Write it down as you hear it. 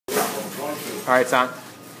Alright, son.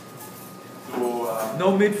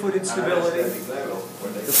 No midfoot instability.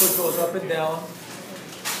 The foot goes up and down.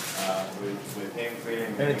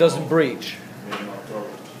 And it doesn't breach.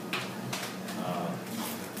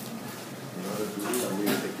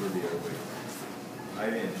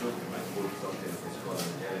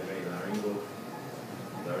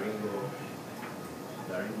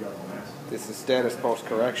 This is status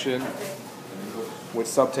post-correction with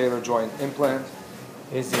subtalar joint implant.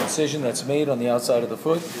 Is the incision that's made on the outside of the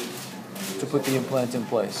foot to put the implant in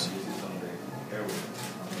place.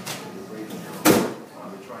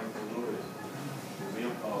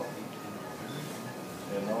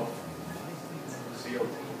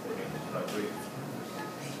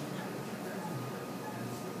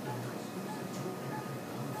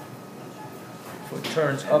 Foot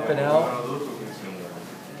turns up and out.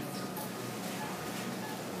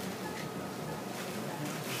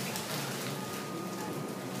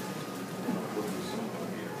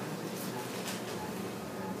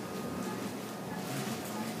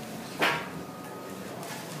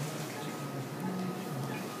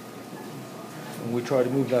 When we try to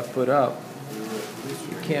move that foot up,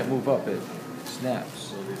 you can't move up, it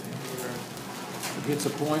snaps. It hits a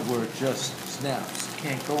point where it just snaps, it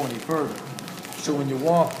can't go any further. So when you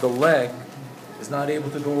walk, the leg is not able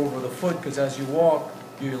to go over the foot, because as you walk,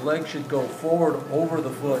 your leg should go forward over the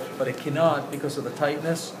foot, but it cannot because of the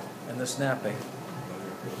tightness and the snapping.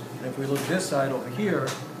 And if we look this side over here,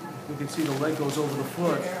 we can see the leg goes over the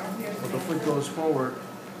foot, but the foot goes forward.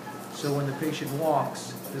 So when the patient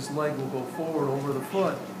walks, this leg will go forward over the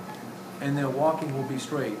foot, and their walking will be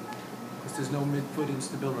straight, because there's no midfoot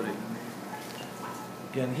instability.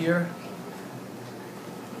 Again here,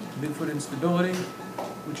 midfoot instability,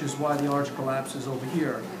 which is why the arch collapses over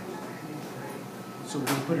here. So we're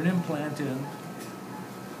going to put an implant in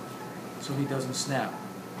so he doesn't snap.